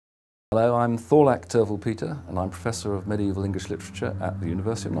Hello, I'm Thorlak Tervel-Peter and I'm Professor of Medieval English Literature at the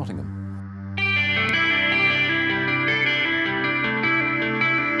University of Nottingham.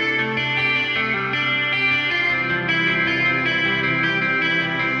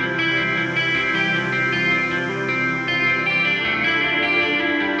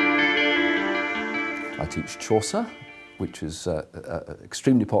 I teach Chaucer, which is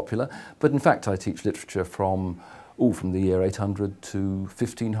extremely popular, but in fact I teach literature from the year 800 to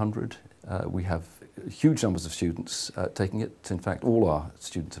 1500. We have huge numbers of students taking it. In fact, all our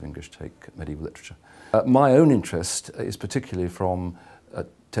students of English take medieval literature. My own interest is particularly from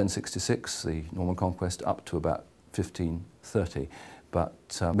 1066, the Norman Conquest, up to about 1530. But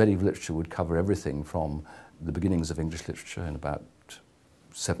medieval literature would cover everything from the beginnings of English literature in about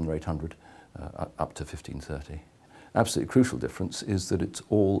 700 or 800 up to 1530. Absolutely crucial difference is that it's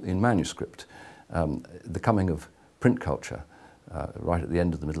all in manuscript. The coming of print culture right at the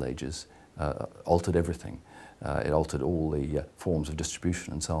end of the Middle Ages altered everything. It altered all the forms of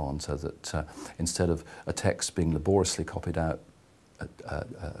distribution and so on, so that instead of a text being laboriously copied out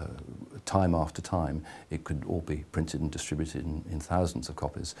time after time, it could all be printed and distributed in thousands of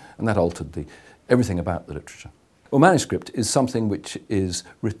copies, and that altered everything about the literature. Well, manuscript is something which is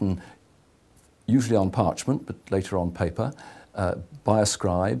written usually on parchment, but later on paper, by a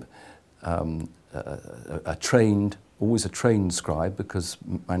scribe, always a trained scribe, because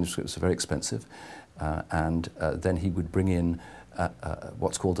manuscripts are very expensive, and then he would bring in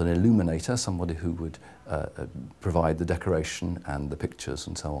what's called an illuminator, somebody who would provide the decoration and the pictures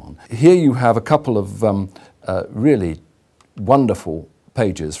and so on. Here you have a couple of really wonderful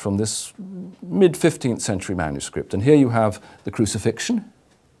pages from this mid-15th century manuscript, and here you have the crucifixion.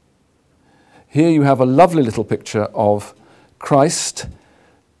 Here you have a lovely little picture of Christ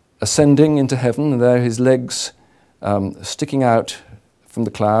ascending into heaven, and there are his legs sticking out from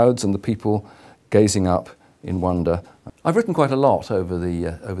the clouds and the people gazing up in wonder. I've written quite a lot over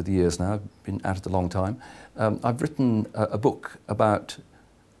the years now. I've been at it a long time. I've written a book about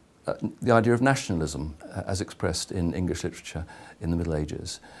the idea of nationalism as expressed in English literature in the Middle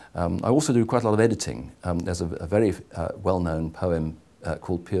Ages. I also do quite a lot of editing. There's a very well-known poem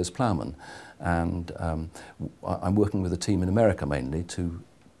called Piers Plowman, and I'm working with a team in America mainly to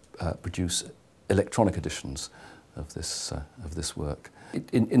produce electronic editions of this work.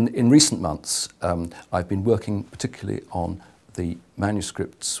 In recent months, I've been working particularly on the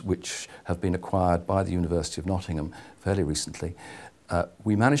manuscripts which have been acquired by the University of Nottingham fairly recently.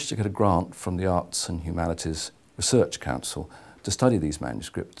 We managed to get a grant from the Arts and Humanities Research Council to study these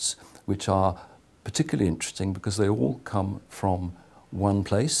manuscripts, which are particularly interesting because they all come from one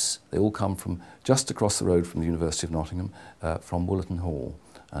place. They all come from just across the road from the University of Nottingham, from Woollerton Hall,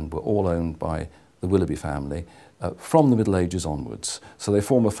 and were all owned by the Willoughby family from the Middle Ages onwards. So they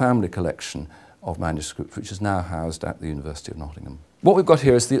form a family collection of manuscripts which is now housed at the University of Nottingham. What we've got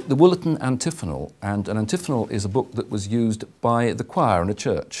here is the Woollerton Antiphonal, and an antiphonal is a book that was used by the choir in a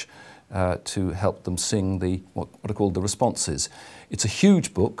church to help them sing what are called the responses. It's a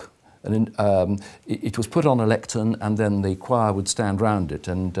huge book, and it was put on a lectern, and then the choir would stand round it,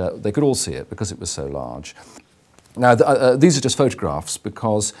 and they could all see it because it was so large. Now, these are just photographs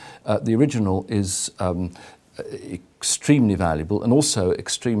because the original is extremely valuable and also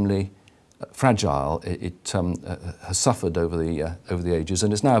extremely fragile. It has suffered over the ages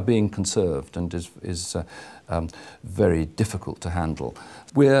and is now being conserved and is very difficult to handle.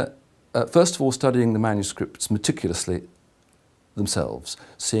 We're first of all studying the manuscripts meticulously themselves,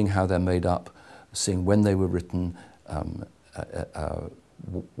 seeing how they're made up, seeing when they were written,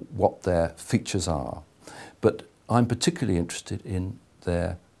 what their features are. But I'm particularly interested in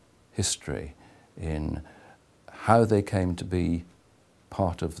their history, in how they came to be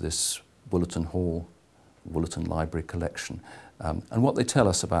part of this Woollerton Hall, Woollerton Library collection, and what they tell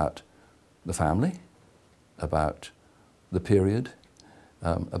us about the family, about the period,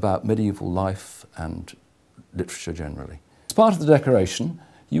 about medieval life and literature generally. As part of the decoration,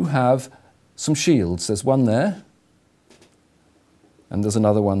 you have some shields. There's one there, and there's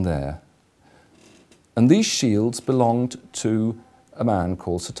another one there. And these shields belonged to a man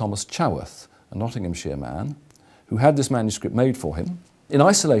called Sir Thomas Chaworth, a Nottinghamshire man, who had this manuscript made for him. In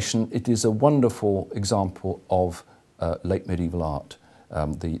isolation, it is a wonderful example of late medieval art.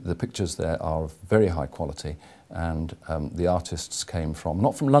 The pictures there are of very high quality, and the artists came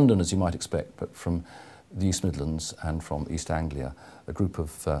not from London as you might expect, but from the East Midlands and from East Anglia, a group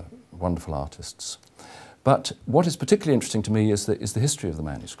of wonderful artists. But what is particularly interesting to me is the history of the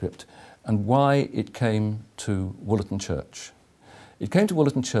manuscript and why it came to Woollerton Church. It came to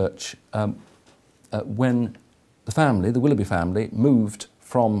Woollerton Church when the Willoughby family, moved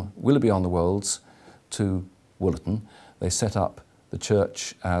from Willoughby on the Wolds to Woollerton. They set up the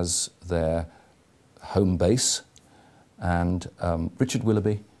church as their home base, and Richard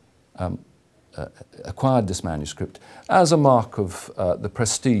Willoughby acquired this manuscript as a mark of the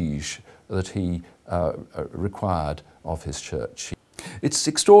prestige that he required of his church. It's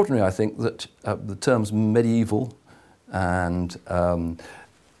extraordinary, I think, that the terms medieval and the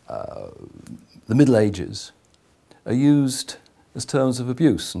Middle Ages are used as terms of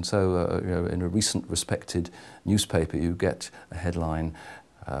abuse, and so you know, in a recent respected newspaper you get a headline,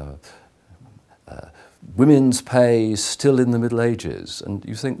 women's pay still in the Middle Ages, and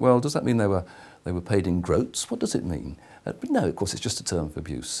you think, well, does that mean they were paid in groats? What does it mean? But no, of course, it's just a term of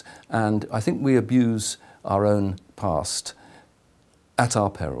abuse, and I think we abuse our own past at our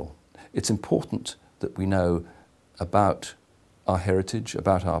peril. It's important that we know about our heritage,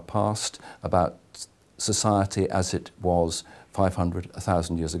 about our past, about society as it was 500,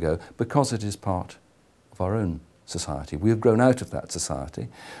 1,000 years ago, because it is part of our own society. We have grown out of that society.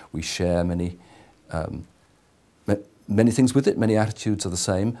 We share many things with it, many attitudes are the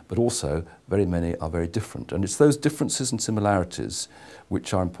same, but also very many are very different. And it's those differences and similarities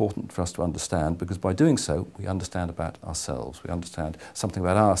which are important for us to understand, because by doing so, we understand about ourselves, we understand something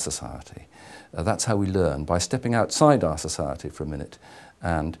about our society. That's how we learn, by stepping outside our society for a minute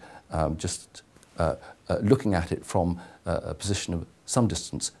and just looking at it from a position of some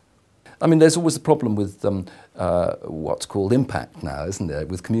distance. I mean, there's always a problem with what's called impact now, isn't there,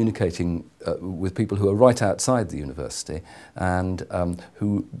 with communicating with people who are right outside the university and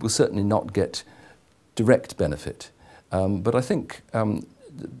who will certainly not get direct benefit. But I think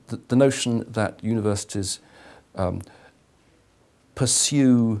the notion that universities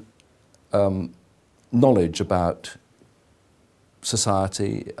pursue knowledge about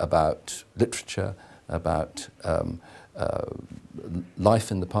society, about literature, about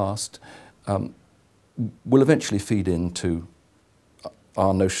life in the past, will eventually feed into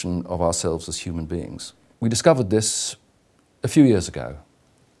our notion of ourselves as human beings. We discovered this a few years ago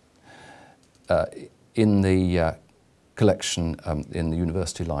in the collection in the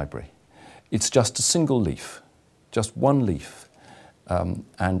university library. It's just a single leaf, just one leaf,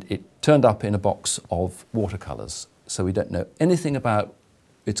 and it turned up in a box of watercolours, so we don't know anything about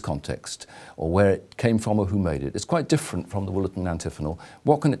its context or where it came from or who made it. It's quite different from the Woollerton antiphonal.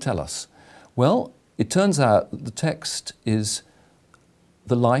 What can it tell us? Well, it turns out that the text is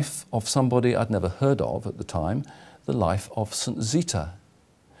the life of somebody I'd never heard of at the time, the life of St. Zita.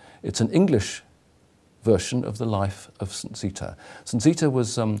 It's an English version of the life of St. Zita. St. Zita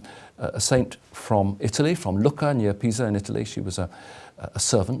was a saint from Italy, from Lucca near Pisa in Italy. She was a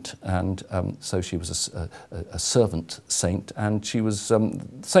servant, and so she was a servant saint, and she was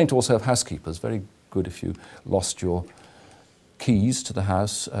saint also of housekeepers, very good if you lost your keys to the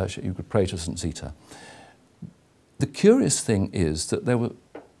house, you could pray to St. Zita. The curious thing is that there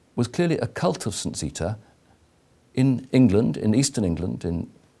was clearly a cult of St. Zita in England, in eastern England,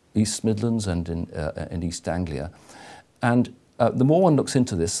 in East Midlands and in East Anglia, and the more one looks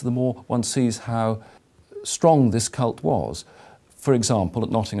into this, the more one sees how strong this cult was. For example,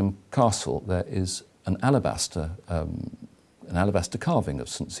 at Nottingham Castle, there is an alabaster carving of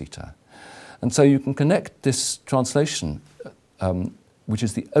St. Zita. And so you can connect this translation, which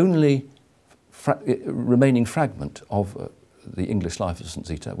is the only remaining fragment of the English life of St.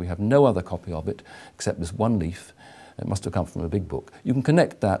 Zita. We have no other copy of it except this one leaf. It must have come from a big book. You can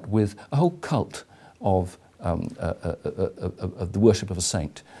connect that with a whole cult of the worship of a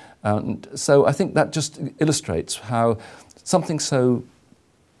saint. And so I think that just illustrates how something so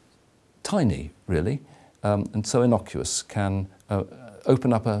tiny, really, and so innocuous can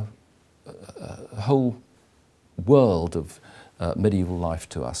open up a whole world of medieval life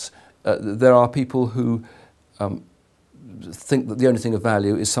to us. There are people who think that the only thing of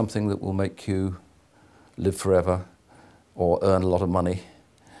value is something that will make you live forever or earn a lot of money.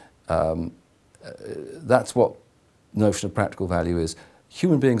 That's what the notion of practical value is.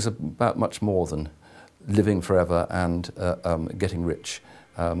 Human beings are about much more than living forever and getting rich.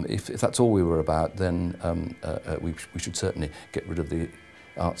 If that's all we were about, then we should certainly get rid of the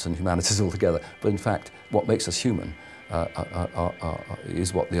arts and humanities altogether. But in fact, what makes us human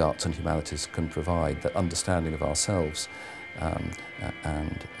is what the arts and humanities can provide, that understanding of ourselves and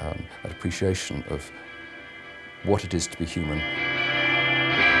that appreciation of what it is to be human.